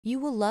You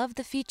will love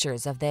the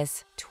features of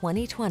this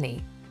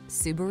 2020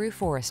 Subaru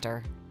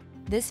Forester.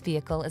 This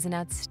vehicle is an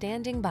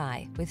outstanding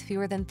buy with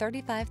fewer than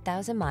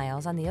 35,000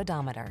 miles on the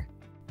odometer.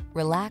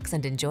 Relax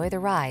and enjoy the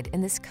ride in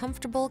this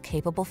comfortable,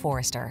 capable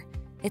Forester.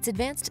 Its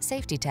advanced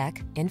safety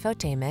tech,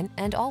 infotainment,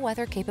 and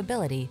all-weather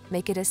capability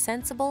make it as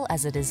sensible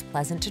as it is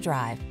pleasant to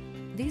drive.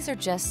 These are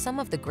just some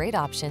of the great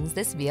options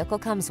this vehicle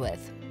comes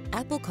with: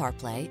 Apple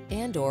CarPlay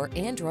and/or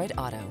Android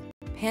Auto,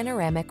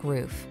 panoramic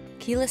roof,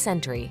 keyless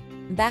entry,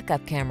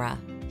 backup camera,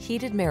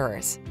 heated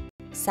mirrors,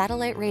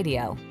 satellite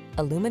radio,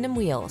 aluminum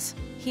wheels,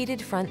 heated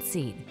front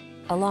seat,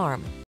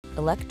 alarm,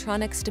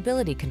 electronic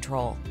stability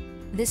control.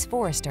 This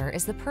Forester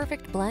is the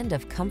perfect blend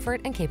of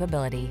comfort and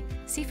capability.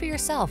 See for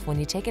yourself when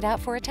you take it out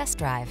for a test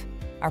drive.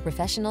 Our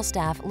professional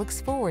staff looks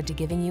forward to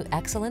giving you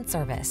excellent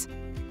service.